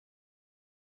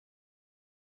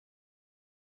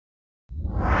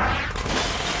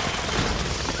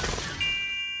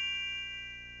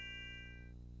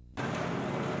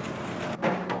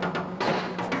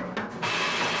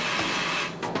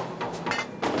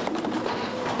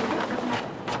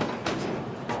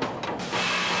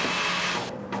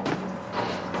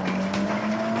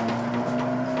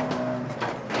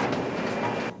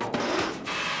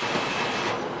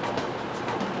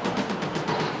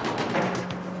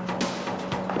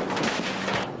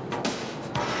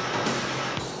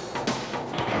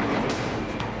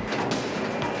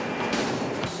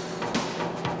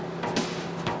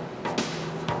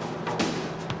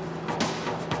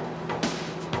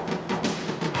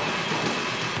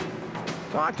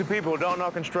Talk to people who don't know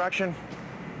construction.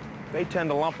 They tend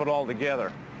to lump it all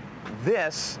together.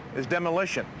 This is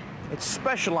demolition. It's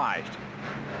specialized.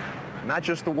 Not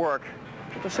just the work,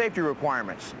 but the safety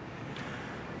requirements.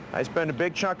 I spend a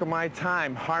big chunk of my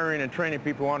time hiring and training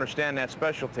people who understand that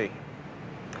specialty.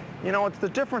 You know, it's the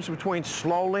difference between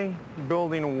slowly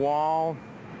building a wall,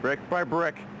 brick by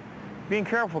brick, being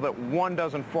careful that one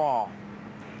doesn't fall,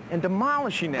 and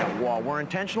demolishing that wall where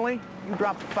intentionally you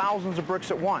drop thousands of bricks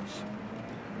at once.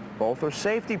 Both are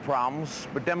safety problems,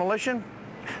 but demolition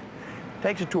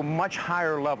takes it to a much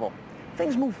higher level.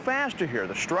 Things move faster here.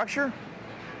 The structure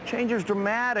changes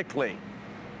dramatically.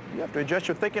 You have to adjust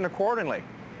your thinking accordingly.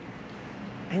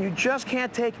 And you just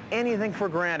can't take anything for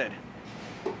granted.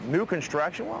 New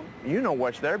construction, well, you know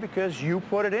what's there because you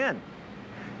put it in.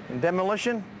 In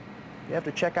demolition, you have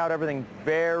to check out everything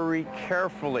very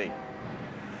carefully,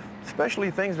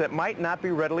 especially things that might not be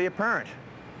readily apparent,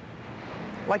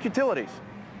 like utilities.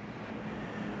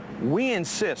 We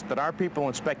insist that our people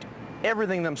inspect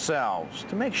everything themselves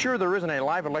to make sure there isn't a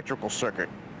live electrical circuit,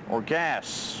 or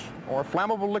gas, or a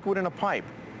flammable liquid in a pipe,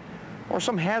 or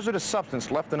some hazardous substance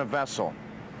left in a vessel.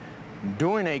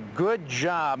 Doing a good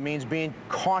job means being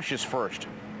cautious first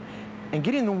and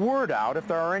getting the word out if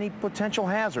there are any potential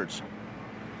hazards.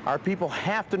 Our people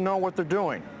have to know what they're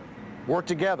doing, work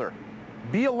together,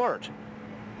 be alert.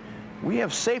 We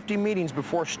have safety meetings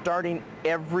before starting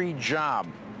every job.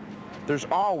 There's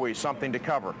always something to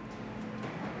cover.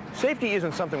 Safety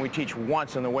isn't something we teach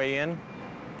once on the way in.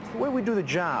 It's the way we do the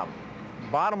job.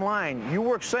 Bottom line, you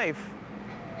work safe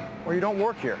or you don't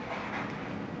work here.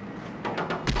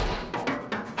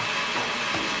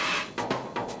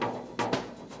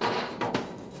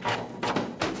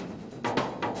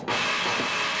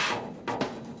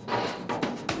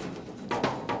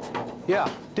 Yeah,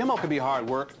 demo can be hard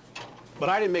work, but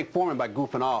I didn't make foreman by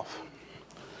goofing off.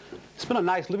 It's been a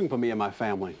nice living for me and my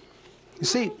family. You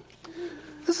see,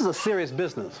 this is a serious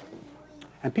business,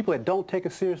 and people that don't take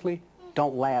it seriously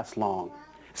don't last long.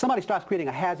 If somebody starts creating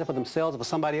a hazard for themselves or for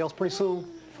somebody else, pretty soon,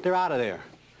 they're out of there.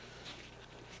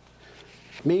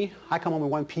 Me, I come home in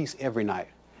one piece every night,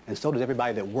 and so does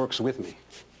everybody that works with me.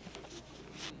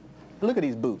 And look at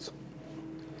these boots.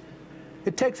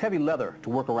 It takes heavy leather to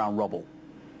work around rubble,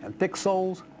 and thick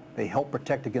soles, they help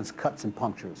protect against cuts and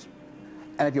punctures.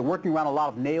 And if you're working around a lot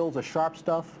of nails or sharp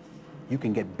stuff, you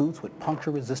can get boots with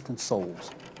puncture-resistant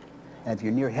soles. And if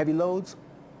you're near heavy loads,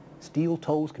 steel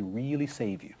toes can really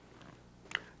save you.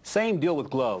 Same deal with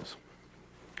gloves.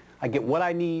 I get what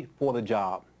I need for the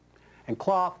job. And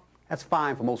cloth, that's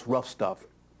fine for most rough stuff.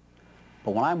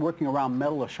 But when I'm working around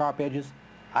metal or sharp edges,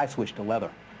 I switch to leather.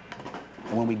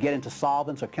 And when we get into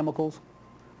solvents or chemicals,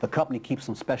 the company keeps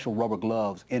some special rubber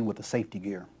gloves in with the safety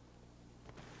gear.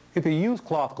 If you use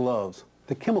cloth gloves,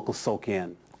 the chemicals soak in,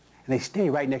 and they stay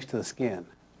right next to the skin.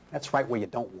 That's right where you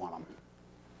don't want them.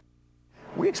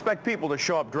 We expect people to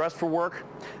show up dressed for work.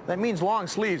 That means long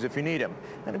sleeves if you need them,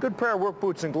 and a good pair of work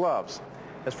boots and gloves.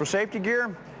 As for safety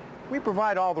gear, we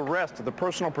provide all the rest of the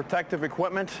personal protective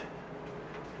equipment,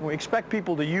 and we expect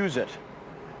people to use it.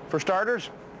 For starters,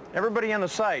 everybody on the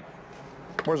site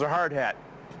wears a hard hat.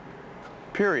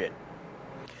 Period.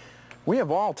 We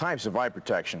have all types of eye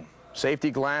protection,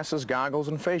 safety glasses, goggles,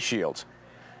 and face shields.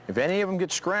 If any of them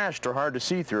get scratched or hard to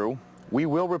see through, we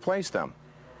will replace them.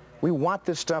 We want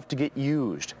this stuff to get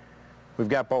used. We've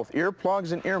got both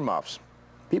earplugs and earmuffs.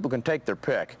 People can take their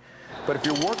pick. But if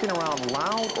you're working around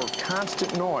loud or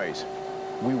constant noise,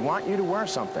 we want you to wear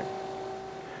something.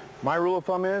 My rule of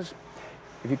thumb is,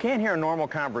 if you can't hear a normal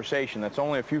conversation that's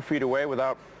only a few feet away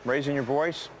without raising your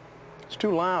voice, it's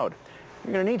too loud.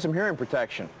 You're going to need some hearing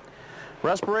protection.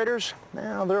 Respirators,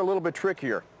 well, they're a little bit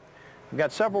trickier. You've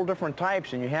got several different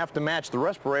types, and you have to match the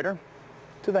respirator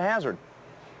to the hazard.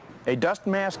 A dust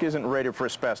mask isn't rated for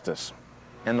asbestos,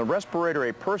 and the respirator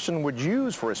a person would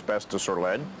use for asbestos or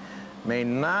lead may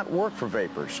not work for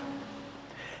vapors.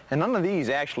 And none of these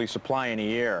actually supply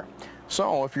any air.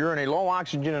 So if you're in a low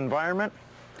oxygen environment,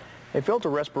 a filter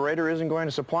respirator isn't going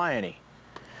to supply any.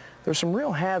 There's some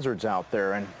real hazards out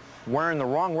there, and wearing the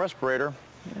wrong respirator,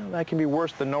 that can be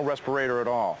worse than no respirator at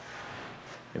all.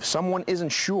 If someone isn't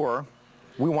sure,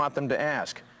 we want them to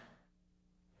ask.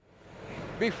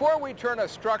 Before we turn a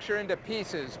structure into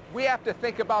pieces, we have to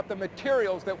think about the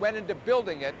materials that went into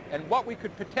building it and what we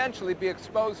could potentially be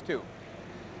exposed to.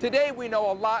 Today we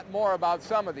know a lot more about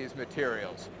some of these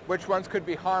materials, which ones could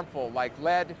be harmful, like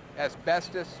lead,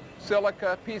 asbestos,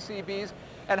 silica, PCBs,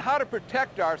 and how to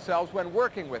protect ourselves when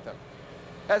working with them.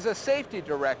 As a safety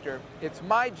director, it's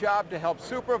my job to help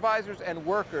supervisors and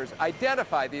workers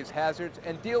identify these hazards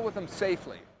and deal with them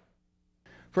safely.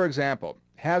 For example,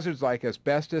 hazards like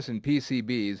asbestos and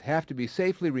PCBs have to be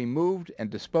safely removed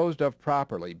and disposed of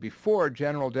properly before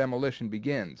general demolition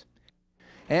begins.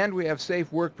 And we have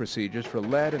safe work procedures for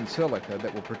lead and silica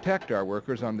that will protect our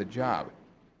workers on the job.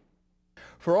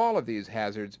 For all of these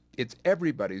hazards, it's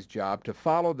everybody's job to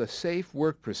follow the safe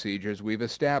work procedures we've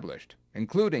established,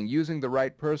 including using the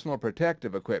right personal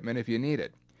protective equipment if you need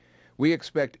it. We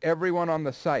expect everyone on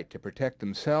the site to protect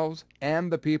themselves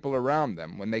and the people around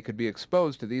them when they could be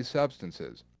exposed to these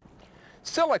substances.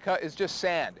 Silica is just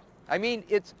sand. I mean,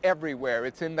 it's everywhere.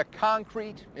 It's in the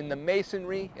concrete, in the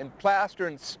masonry, in plaster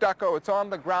and stucco. It's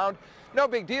on the ground. No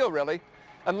big deal, really,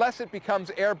 unless it becomes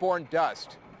airborne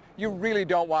dust. You really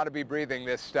don't want to be breathing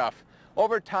this stuff.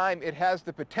 Over time, it has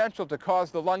the potential to cause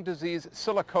the lung disease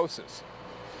silicosis.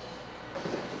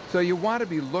 So you want to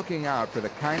be looking out for the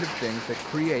kind of things that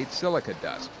create silica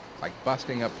dust, like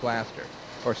busting up plaster,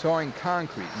 or sawing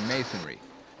concrete and masonry,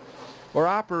 or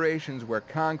operations where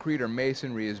concrete or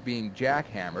masonry is being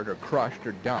jackhammered or crushed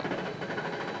or dumped.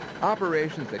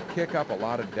 Operations that kick up a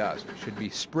lot of dust should be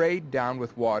sprayed down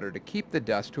with water to keep the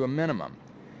dust to a minimum.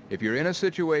 If you're in a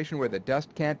situation where the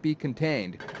dust can't be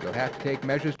contained, you'll have to take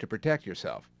measures to protect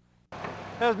yourself.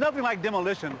 There's nothing like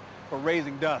demolition for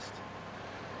raising dust.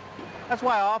 That's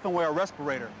why I often wear a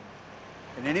respirator.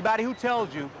 And anybody who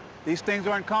tells you these things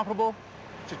are uncomfortable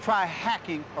should try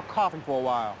hacking or coughing for a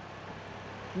while.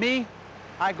 Me,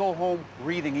 I go home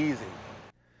breathing easy.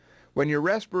 When your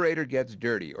respirator gets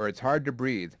dirty or it's hard to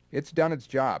breathe, it's done its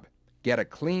job. Get a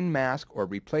clean mask or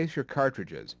replace your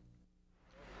cartridges.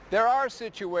 There are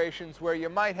situations where you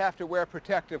might have to wear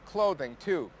protective clothing,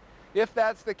 too. If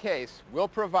that's the case, we'll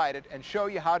provide it and show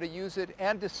you how to use it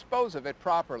and dispose of it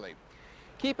properly.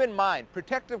 Keep in mind,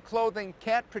 protective clothing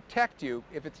can't protect you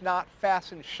if it's not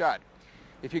fastened shut.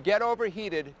 If you get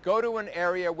overheated, go to an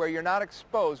area where you're not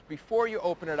exposed before you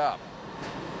open it up.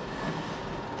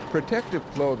 Protective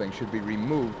clothing should be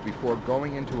removed before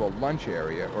going into a lunch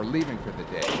area or leaving for the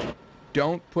day.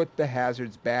 Don't put the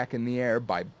hazards back in the air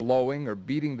by blowing or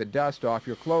beating the dust off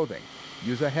your clothing.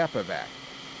 Use a HEPA vac.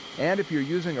 And if you're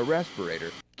using a respirator,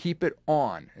 keep it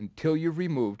on until you've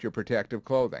removed your protective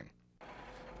clothing.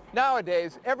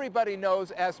 Nowadays, everybody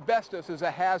knows asbestos is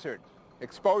a hazard.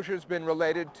 Exposure's been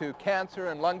related to cancer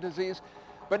and lung disease,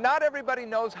 but not everybody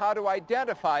knows how to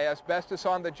identify asbestos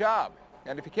on the job.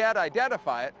 And if you can't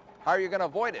identify it, how are you going to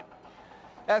avoid it?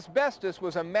 Asbestos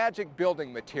was a magic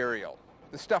building material.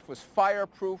 The stuff was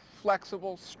fireproof,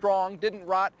 flexible, strong, didn't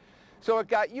rot, so it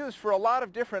got used for a lot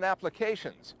of different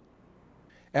applications.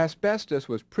 Asbestos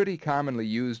was pretty commonly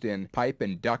used in pipe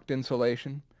and duct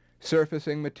insulation,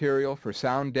 surfacing material for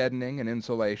sound deadening and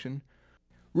insulation,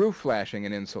 roof flashing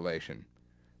and insulation,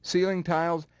 ceiling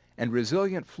tiles, and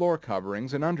resilient floor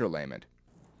coverings and underlayment.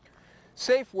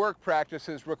 Safe work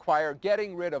practices require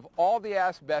getting rid of all the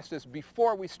asbestos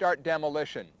before we start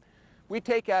demolition. We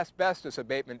take asbestos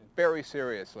abatement very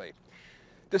seriously.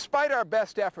 Despite our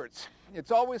best efforts,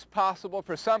 it's always possible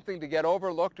for something to get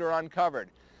overlooked or uncovered.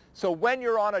 So when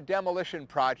you're on a demolition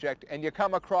project and you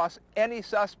come across any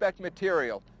suspect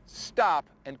material, stop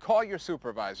and call your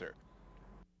supervisor.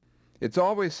 It's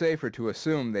always safer to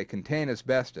assume they contain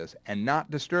asbestos and not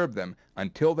disturb them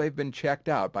until they've been checked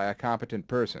out by a competent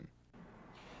person.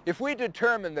 If we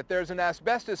determine that there's an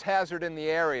asbestos hazard in the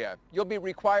area, you'll be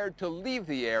required to leave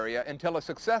the area until a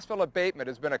successful abatement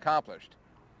has been accomplished.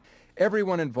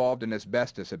 Everyone involved in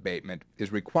asbestos abatement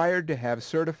is required to have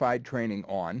certified training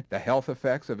on the health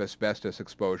effects of asbestos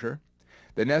exposure,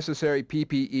 the necessary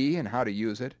PPE and how to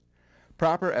use it,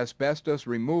 proper asbestos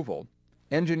removal,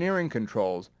 engineering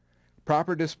controls,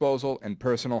 proper disposal, and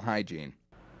personal hygiene.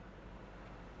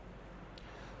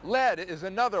 Lead is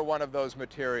another one of those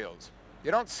materials.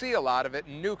 You don't see a lot of it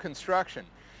in new construction.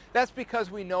 That's because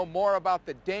we know more about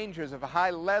the dangers of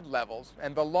high lead levels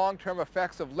and the long-term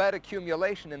effects of lead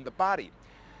accumulation in the body.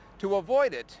 To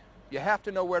avoid it, you have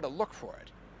to know where to look for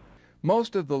it.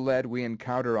 Most of the lead we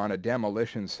encounter on a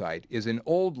demolition site is in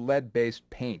old lead-based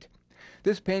paint.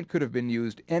 This paint could have been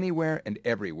used anywhere and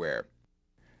everywhere.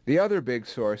 The other big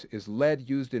source is lead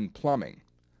used in plumbing.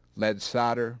 Lead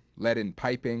solder, lead in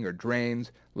piping or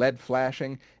drains, lead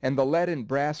flashing, and the lead in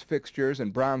brass fixtures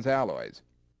and bronze alloys.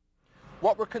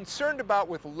 What we're concerned about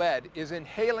with lead is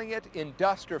inhaling it in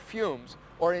dust or fumes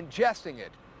or ingesting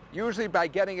it, usually by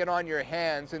getting it on your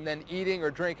hands and then eating or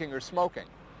drinking or smoking.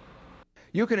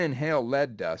 You can inhale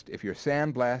lead dust if you're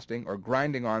sandblasting or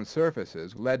grinding on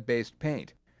surfaces with lead-based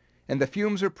paint, and the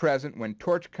fumes are present when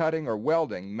torch cutting or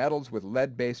welding metals with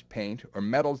lead-based paint or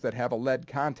metals that have a lead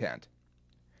content.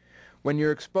 When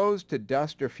you're exposed to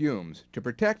dust or fumes, to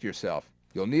protect yourself,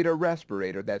 you'll need a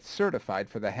respirator that's certified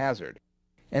for the hazard.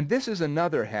 And this is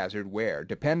another hazard where,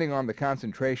 depending on the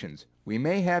concentrations, we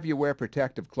may have you wear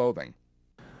protective clothing.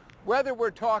 Whether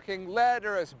we're talking lead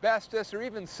or asbestos or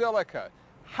even silica,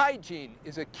 hygiene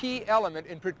is a key element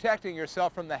in protecting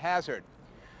yourself from the hazard.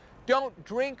 Don't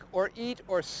drink or eat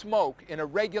or smoke in a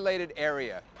regulated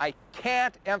area. I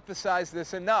can't emphasize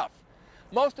this enough.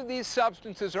 Most of these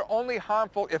substances are only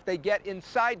harmful if they get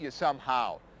inside you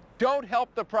somehow. Don't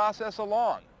help the process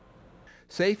along.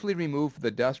 Safely remove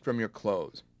the dust from your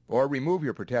clothes, or remove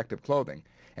your protective clothing,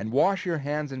 and wash your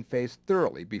hands and face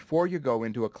thoroughly before you go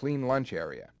into a clean lunch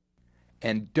area.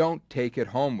 And don't take it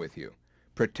home with you.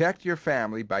 Protect your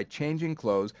family by changing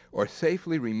clothes or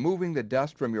safely removing the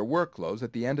dust from your work clothes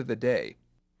at the end of the day.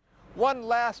 One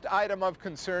last item of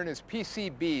concern is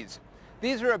PCBs.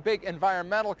 These are a big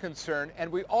environmental concern, and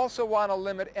we also want to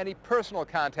limit any personal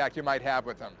contact you might have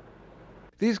with them.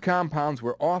 These compounds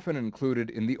were often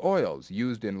included in the oils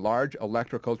used in large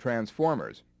electrical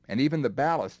transformers, and even the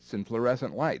ballasts in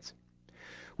fluorescent lights.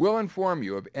 We'll inform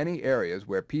you of any areas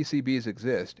where PCBs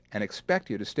exist and expect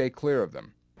you to stay clear of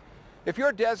them. If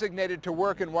you're designated to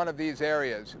work in one of these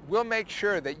areas, we'll make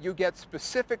sure that you get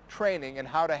specific training in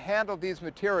how to handle these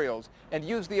materials and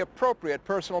use the appropriate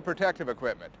personal protective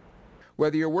equipment.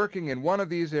 Whether you're working in one of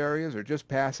these areas or just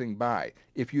passing by,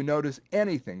 if you notice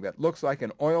anything that looks like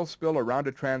an oil spill around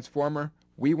a transformer,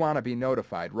 we want to be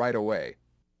notified right away.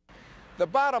 The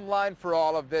bottom line for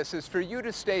all of this is for you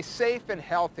to stay safe and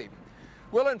healthy.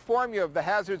 We'll inform you of the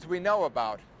hazards we know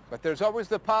about, but there's always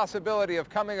the possibility of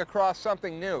coming across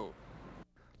something new.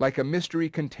 Like a mystery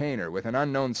container with an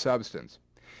unknown substance.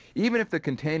 Even if the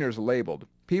container's labeled,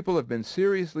 people have been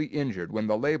seriously injured when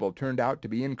the label turned out to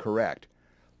be incorrect.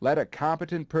 Let a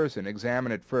competent person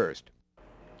examine it first.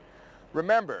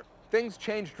 Remember, things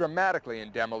change dramatically in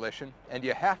demolition, and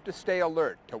you have to stay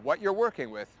alert to what you're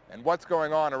working with and what's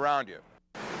going on around you.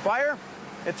 Fire?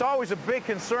 It's always a big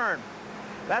concern.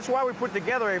 That's why we put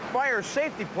together a fire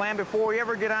safety plan before we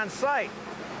ever get on site.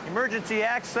 Emergency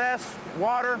access,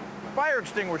 water, fire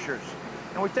extinguishers.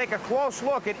 And we take a close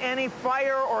look at any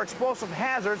fire or explosive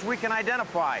hazards we can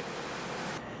identify.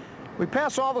 We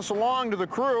pass all this along to the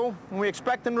crew, and we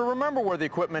expect them to remember where the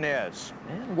equipment is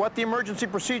and what the emergency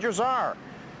procedures are,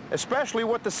 especially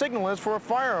what the signal is for a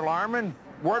fire alarm and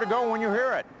where to go when you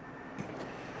hear it.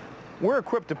 We're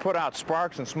equipped to put out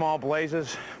sparks and small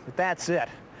blazes, but that's it.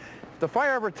 If the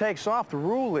fire ever takes off, the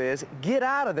rule is get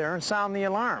out of there and sound the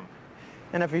alarm.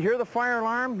 And if you hear the fire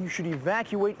alarm, you should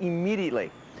evacuate immediately.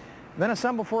 Then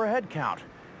assemble for a head count.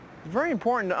 It's very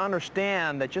important to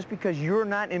understand that just because you're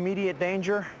not in immediate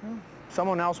danger,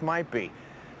 someone else might be.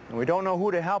 And we don't know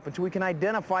who to help until we can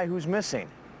identify who's missing.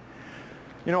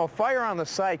 You know, a fire on the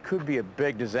site could be a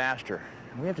big disaster.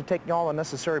 We have to take all the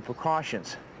necessary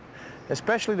precautions,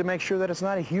 especially to make sure that it's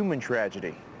not a human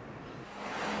tragedy.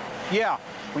 Yeah,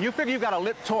 when you figure you've got a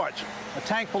lit torch, a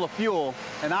tank full of fuel,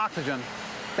 and oxygen,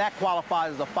 that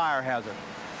qualifies as a fire hazard.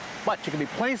 But you can be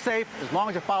plenty safe as long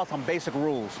as you follow some basic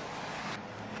rules.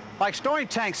 Like storing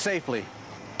tanks safely,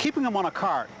 keeping them on a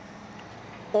cart,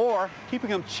 or keeping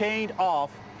them chained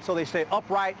off so they stay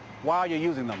upright while you're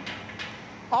using them.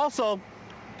 Also,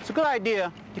 it's a good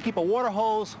idea to keep a water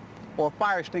hose or a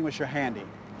fire extinguisher handy.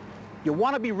 You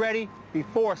want to be ready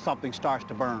before something starts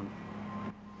to burn.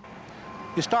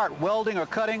 You start welding or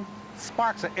cutting,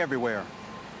 sparks are everywhere.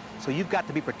 So you've got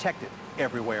to be protected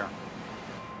everywhere.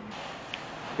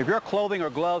 If your clothing or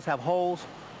gloves have holes,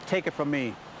 take it from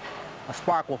me. A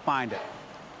spark will find it.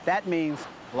 That means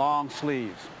long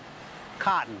sleeves,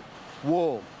 cotton,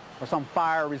 wool, or some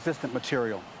fire-resistant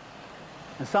material.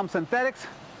 And some synthetics,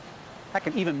 that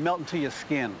can even melt into your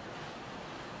skin.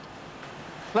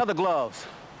 Leather gloves,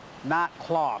 not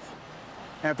cloth.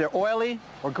 And if they're oily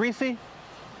or greasy,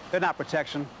 they're not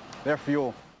protection, they're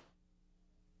fuel.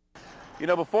 You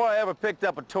know, before I ever picked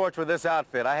up a torch with this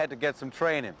outfit, I had to get some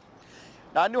training.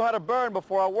 Now, I knew how to burn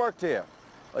before I worked here.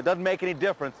 It doesn't make any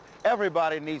difference.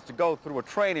 Everybody needs to go through a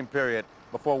training period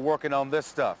before working on this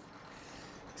stuff.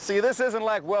 See, this isn't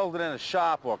like welding in a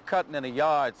shop or cutting in a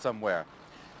yard somewhere.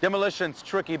 Demolition's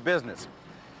tricky business.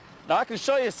 Now, I can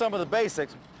show you some of the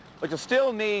basics, but you'll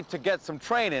still need to get some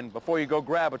training before you go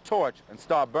grab a torch and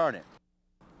start burning.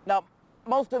 Now,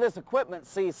 most of this equipment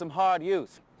sees some hard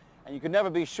use, and you can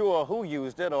never be sure who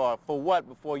used it or for what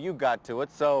before you got to it,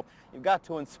 so you've got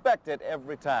to inspect it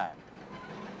every time.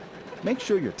 Make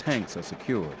sure your tanks are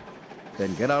secured.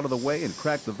 Then get out of the way and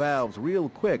crack the valves real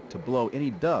quick to blow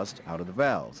any dust out of the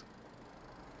valves.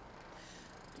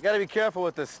 You got to be careful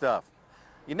with this stuff.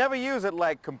 You never use it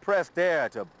like compressed air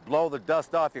to blow the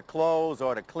dust off your clothes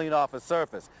or to clean off a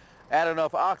surface. Add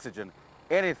enough oxygen,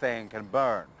 anything can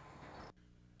burn.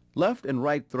 Left and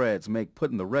right threads make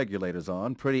putting the regulators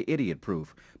on pretty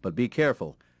idiot-proof, but be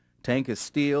careful. Tank is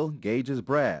steel, gauge is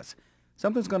brass.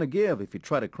 Something's going to give if you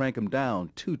try to crank them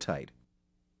down too tight.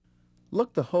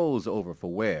 Look the hose over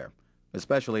for wear,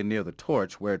 especially near the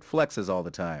torch where it flexes all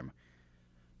the time.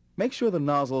 Make sure the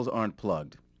nozzles aren't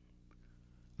plugged.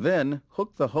 Then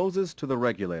hook the hoses to the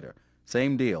regulator.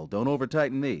 Same deal, don't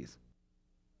over-tighten these.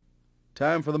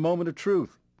 Time for the moment of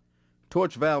truth.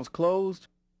 Torch valves closed,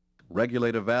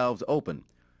 regulator valves open,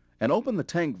 and open the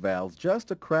tank valves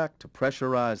just a crack to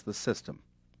pressurize the system.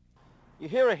 You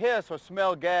hear a hiss or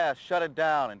smell gas, shut it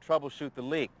down and troubleshoot the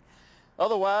leak.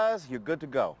 Otherwise, you're good to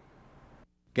go.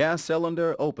 Gas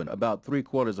cylinder open about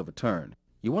 3/4 of a turn.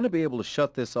 You want to be able to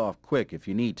shut this off quick if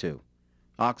you need to.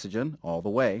 Oxygen all the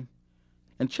way.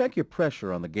 And check your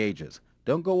pressure on the gauges.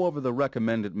 Don't go over the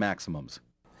recommended maximums.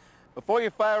 Before you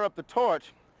fire up the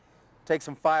torch, take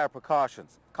some fire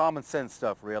precautions. Common sense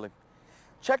stuff, really.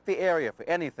 Check the area for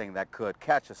anything that could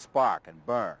catch a spark and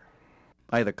burn.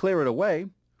 Either clear it away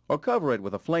or cover it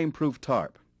with a flame-proof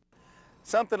tarp.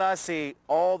 Something I see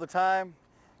all the time,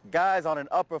 guys on an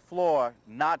upper floor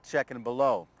not checking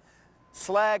below.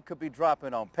 Slag could be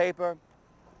dropping on paper,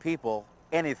 people,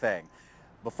 anything.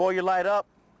 Before you light up,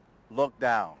 look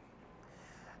down.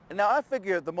 And now I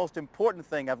figure the most important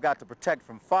thing I've got to protect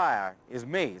from fire is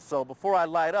me. So before I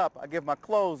light up, I give my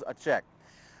clothes a check.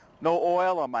 No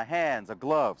oil on my hands or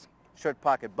gloves. Shirt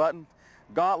pocket button,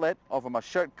 gauntlet over my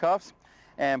shirt cuffs,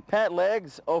 and pant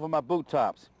legs over my boot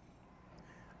tops.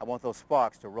 I want those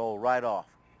sparks to roll right off.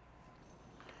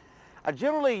 I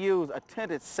generally use a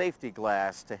tinted safety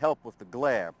glass to help with the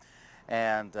glare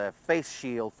and a face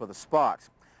shield for the sparks.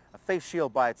 A face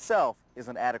shield by itself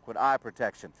isn't adequate eye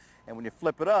protection, and when you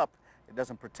flip it up, it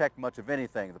doesn't protect much of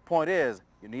anything. The point is,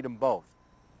 you need them both.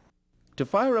 To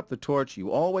fire up the torch,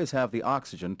 you always have the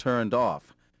oxygen turned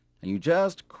off, and you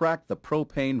just crack the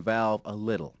propane valve a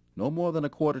little, no more than a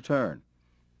 1/4 turn.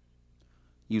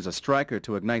 Use a striker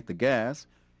to ignite the gas,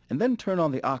 and then turn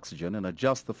on the oxygen and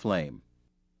adjust the flame.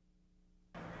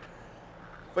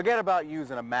 Forget about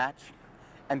using a match,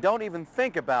 and don't even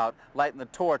think about lighting the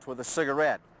torch with a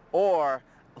cigarette, or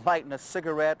lighting a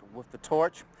cigarette with the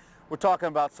torch. We're talking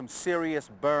about some serious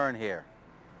burn here.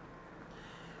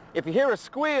 If you hear a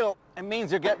squeal, it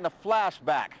means you're getting a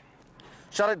flashback.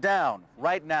 Shut it down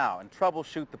right now and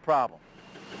troubleshoot the problem.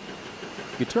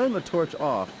 You turn the torch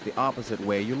off the opposite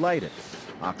way you light it.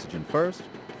 Oxygen first,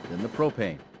 then the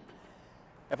propane.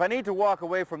 If I need to walk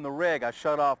away from the rig, I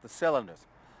shut off the cylinders.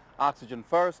 Oxygen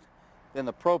first, then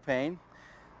the propane.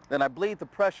 Then I bleed the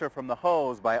pressure from the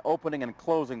hose by opening and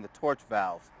closing the torch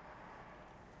valves.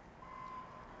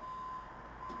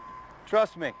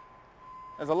 Trust me,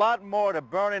 there's a lot more to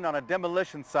burning on a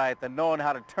demolition site than knowing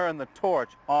how to turn the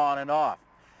torch on and off.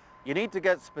 You need to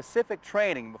get specific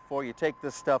training before you take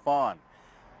this stuff on.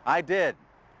 I did,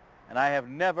 and I have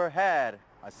never had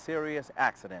a serious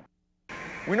accident.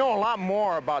 We know a lot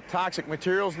more about toxic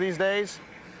materials these days.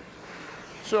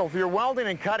 So if you're welding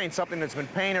and cutting something that's been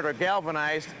painted or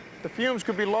galvanized, the fumes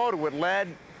could be loaded with lead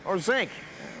or zinc.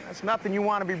 That's nothing you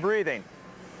want to be breathing.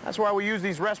 That's why we use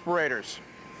these respirators.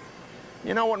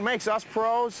 You know what makes us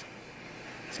pros?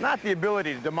 It's not the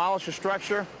ability to demolish a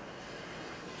structure,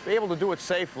 it's be able to do it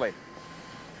safely.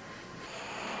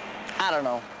 I don't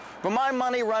know. For my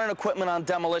money, running equipment on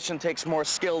demolition takes more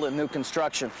skill than new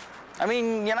construction. I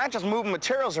mean, you're not just moving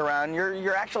materials around,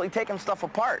 you're actually taking stuff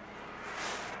apart.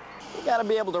 You gotta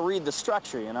be able to read the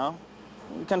structure, you know?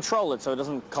 You control it so it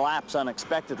doesn't collapse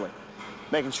unexpectedly.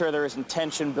 Making sure there isn't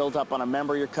tension built up on a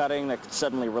member you're cutting that could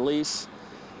suddenly release.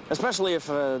 Especially if,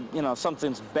 you know,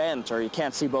 something's bent or you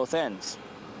can't see both ends.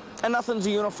 And nothing's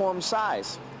a uniform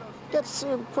size. Gets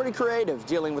pretty creative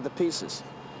dealing with the pieces.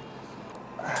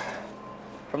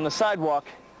 From the sidewalk,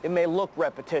 it may look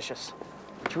repetitious,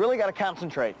 but you really gotta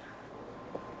concentrate.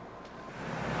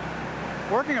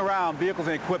 Working around vehicles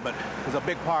and equipment is a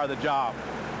big part of the job.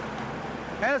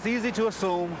 And it's easy to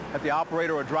assume that the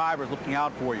operator or driver is looking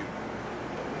out for you,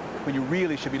 when you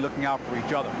really should be looking out for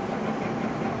each other.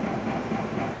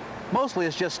 Mostly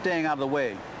it's just staying out of the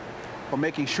way or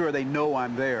making sure they know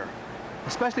I'm there,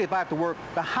 especially if I have to work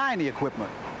behind the equipment.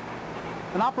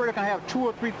 An operator can have 2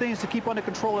 or 3 things to keep under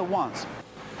control at once.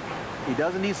 He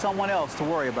doesn't need someone else to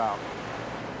worry about.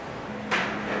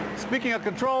 Speaking of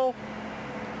control,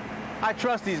 I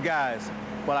trust these guys,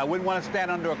 but I wouldn't want to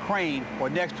stand under a crane or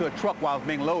next to a truck while it's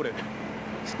being loaded.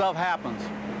 Stuff happens.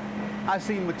 I've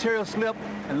seen material slip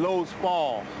and loads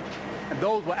fall, and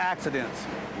those were accidents.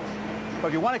 But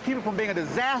if you want to keep it from being a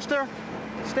disaster,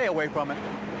 stay away from it.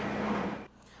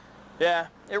 Yeah,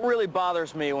 it really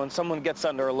bothers me when someone gets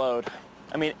under a load.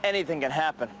 I mean, anything can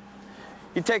happen.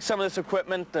 You take some of this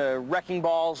equipment, the wrecking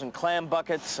balls and clam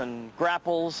buckets and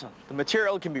grapples, the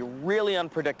material can be really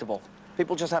unpredictable.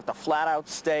 People just have to flat out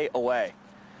stay away.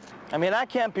 I mean, I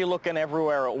can't be looking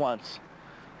everywhere at once.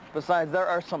 Besides, there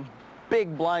are some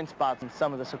big blind spots in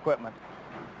some of this equipment.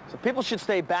 So people should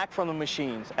stay back from the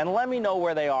machines and let me know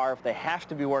where they are if they have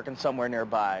to be working somewhere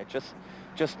nearby.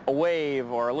 Just a wave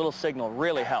or a little signal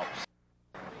really helps.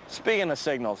 Speaking of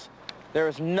signals, there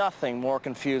is nothing more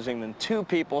confusing than two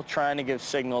people trying to give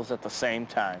signals at the same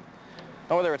time.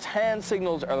 Now, whether it's hand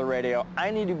signals or the radio,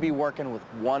 I need to be working with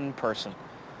one person.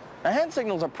 Now, hand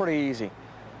signals are pretty easy.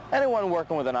 Anyone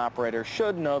working with an operator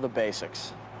should know the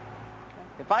basics.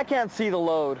 If I can't see the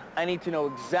load, I need to know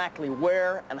exactly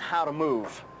where and how to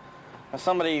move. Now,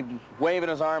 somebody waving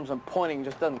his arms and pointing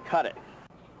just doesn't cut it.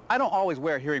 I don't always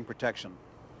wear hearing protection,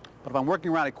 but if I'm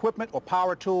working around equipment or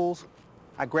power tools,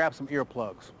 I grab some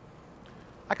earplugs.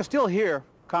 I can still hear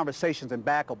conversations and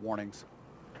backup warnings.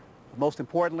 But most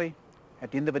importantly,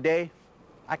 at the end of the day,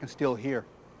 I can still hear.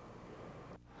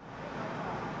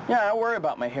 Yeah, I worry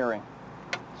about my hearing.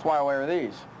 That's why I wear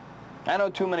these. I know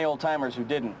too many old-timers who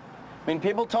didn't. I mean,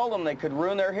 people told them they could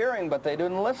ruin their hearing, but they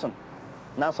didn't listen.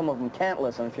 Now some of them can't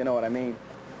listen, if you know what I mean.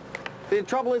 The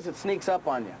trouble is it sneaks up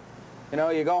on you. You know,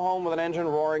 you go home with an engine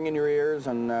roaring in your ears,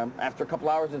 and after a couple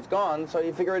hours it's gone, so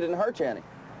you figure it didn't hurt you any.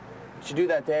 But you do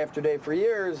that day after day for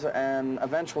years, and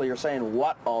eventually you're saying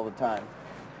what all the time.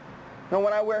 You know,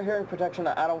 when I wear hearing protection,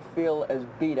 I don't feel as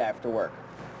beat after work,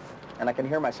 and I can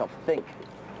hear myself think.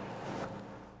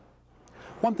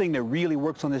 One thing that really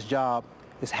works on this job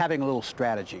is having a little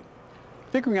strategy,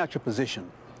 figuring out your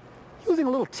position, using a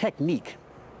little technique.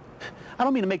 I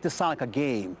don't mean to make this sound like a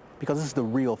game, because this is the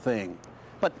real thing.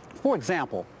 But, for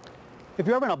example, if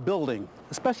you're ever in a building,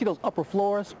 especially those upper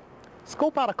floors,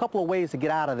 scope out a couple of ways to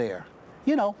get out of there.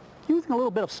 You know, using a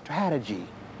little bit of strategy.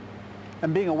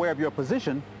 And being aware of your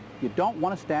position, you don't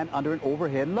want to stand under an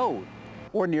overhead load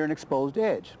or near an exposed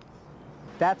edge.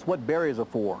 That's what barriers are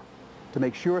for, to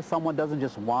make sure someone doesn't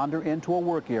just wander into a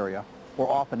work area or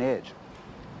off an edge.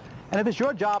 And if it's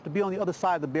your job to be on the other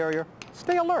side of the barrier,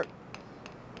 stay alert.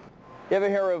 You ever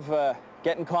hear of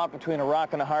getting caught between a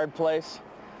rock and a hard place?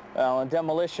 Well, in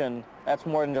demolition, that's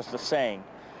more than just a saying.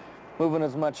 Moving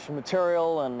as much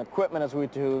material and equipment as we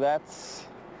do, that's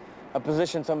a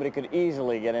position somebody could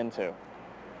easily get into.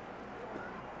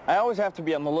 I always have to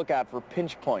be on the lookout for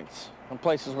pinch points and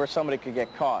places where somebody could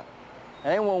get caught.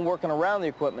 And anyone working around the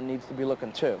equipment needs to be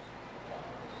looking too.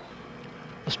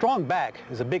 A strong back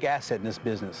is a big asset in this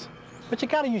business, but you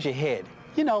gotta use your head.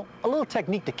 You know, a little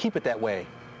technique to keep it that way.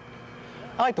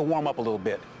 I like to warm up a little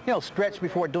bit. You know, stretch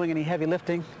before doing any heavy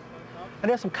lifting. And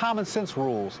there's some common sense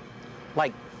rules,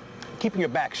 like keeping your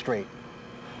back straight,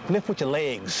 lift with your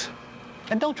legs,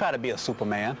 and don't try to be a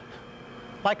Superman.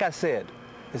 Like I said,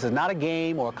 this is not a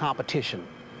game or a competition.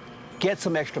 Get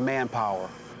some extra manpower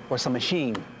or some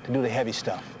machine to do the heavy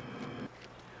stuff.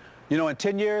 You know, in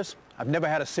 10 years, I've never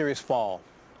had a serious fall.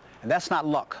 And that's not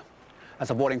luck.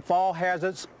 That's avoiding fall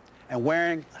hazards and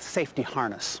wearing a safety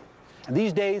harness. And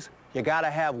these days, you gotta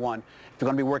have one if you're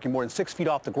gonna be working more than 6 feet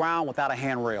off the ground without a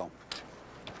handrail.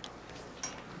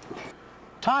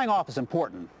 Tying off is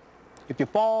important. If you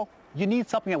fall, you need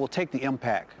something that will take the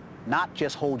impact, not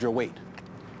just hold your weight.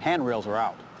 Handrails are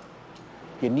out.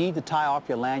 You need to tie off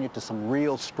your lanyard to some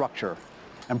real structure,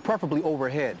 and preferably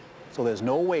overhead, so there's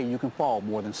no way you can fall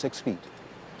more than 6 feet.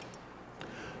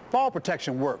 Fall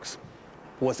protection works,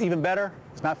 but what's even better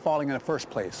is not falling in the first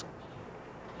place.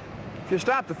 If you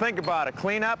stop to think about it,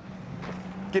 cleanup,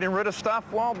 getting rid of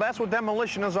stuff, well, that's what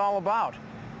demolition is all about.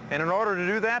 And in order to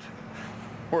do that,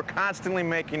 we're constantly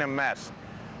making a mess.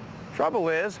 Trouble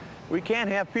is, we can't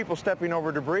have people stepping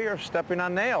over debris or stepping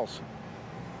on nails.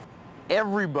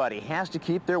 Everybody has to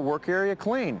keep their work area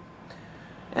clean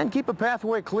and keep a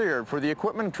pathway cleared for the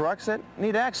equipment and trucks that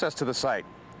need access to the site.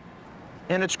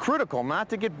 And it's critical not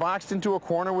to get boxed into a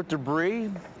corner with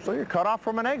debris so you're cut off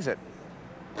from an exit.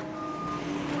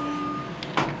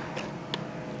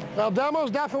 Well,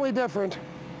 demo's definitely different.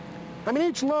 I mean,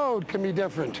 each load can be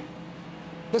different.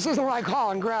 This isn't like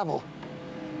hauling gravel.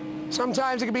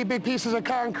 Sometimes it can be big pieces of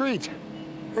concrete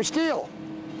or steel.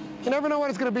 You never know what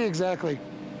it's going to be exactly.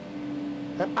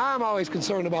 And I'm always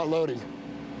concerned about loading.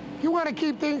 If you want to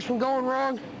keep things from going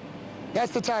wrong,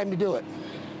 that's the time to do it.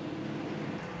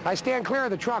 I stand clear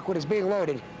of the truck when it's being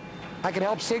loaded. I can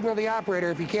help signal the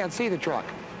operator if he can't see the truck.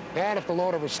 And if the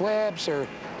load ever slips or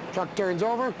truck turns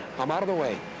over, I'm out of the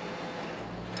way.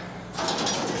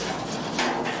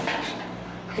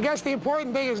 I guess the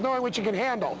important thing is knowing what you can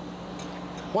handle.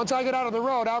 Once I get out of the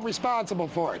road, I'm responsible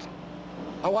for it.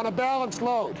 I want a balanced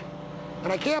load,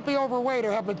 and I can't be overweight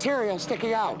or have material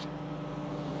sticking out.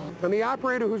 And the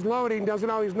operator who's loading doesn't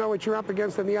always know what you're up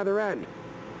against on the other end.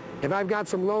 If I've got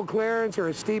some low clearance or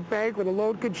a steep bank where the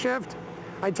load could shift,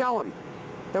 I tell them.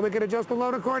 Then we can adjust the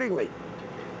load accordingly.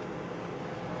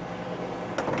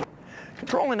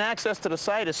 Controlling access to the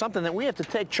site is something that we have to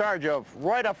take charge of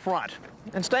right up front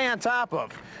and stay on top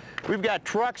of. We've got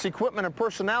trucks, equipment, and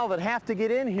personnel that have to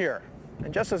get in here.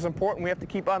 And just as important, we have to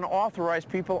keep unauthorized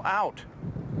people out.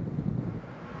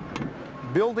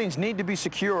 Buildings need to be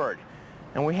secured,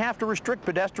 and we have to restrict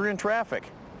pedestrian traffic.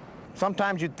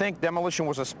 Sometimes you'd think demolition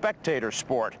was a spectator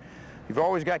sport. You've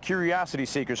always got curiosity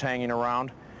seekers hanging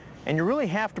around, and you really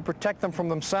have to protect them from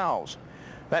themselves.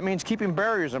 That means keeping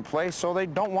barriers in place so they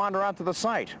don't wander onto the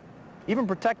site. Even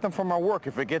protect them from our work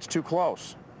if it gets too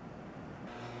close.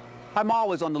 I'm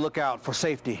always on the lookout for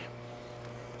safety,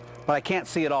 but I can't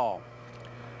see it all.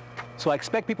 So I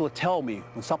expect people to tell me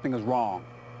when something is wrong,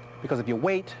 because if you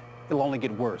wait, it'll only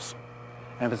get worse.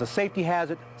 And if it's a safety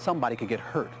hazard, somebody could get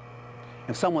hurt.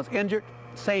 If someone's injured,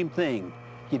 same thing.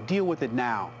 You deal with it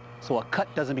now, so a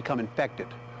cut doesn't become infected,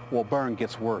 or a burn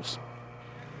gets worse.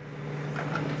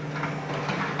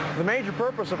 The major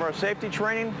purpose of our safety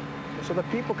training is so that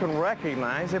people can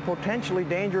recognize a potentially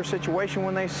dangerous situation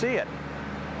when they see it.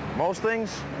 Most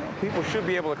things, people should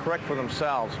be able to correct for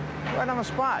themselves right on the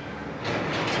spot.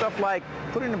 Stuff like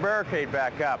putting the barricade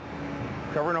back up,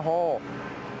 covering a hole,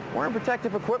 wearing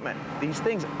protective equipment. These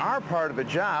things are part of the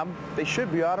job. They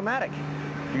should be automatic.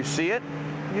 If you see it,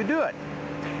 you do it.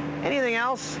 Anything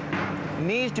else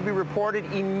needs to be reported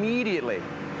immediately.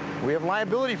 We have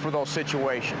liability for those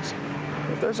situations.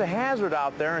 If there's a hazard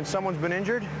out there and someone's been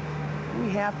injured,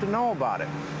 we have to know about it.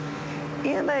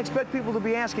 And I expect people to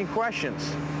be asking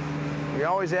questions. We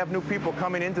always have new people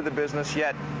coming into the business,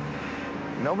 yet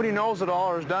nobody knows it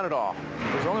all or has done it all.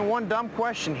 There's only one dumb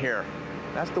question here.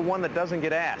 That's the one that doesn't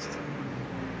get asked.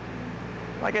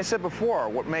 Like I said before,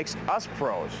 what makes us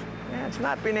pros, it's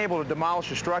not being able to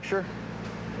demolish a structure,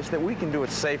 it's that we can do it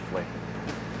safely.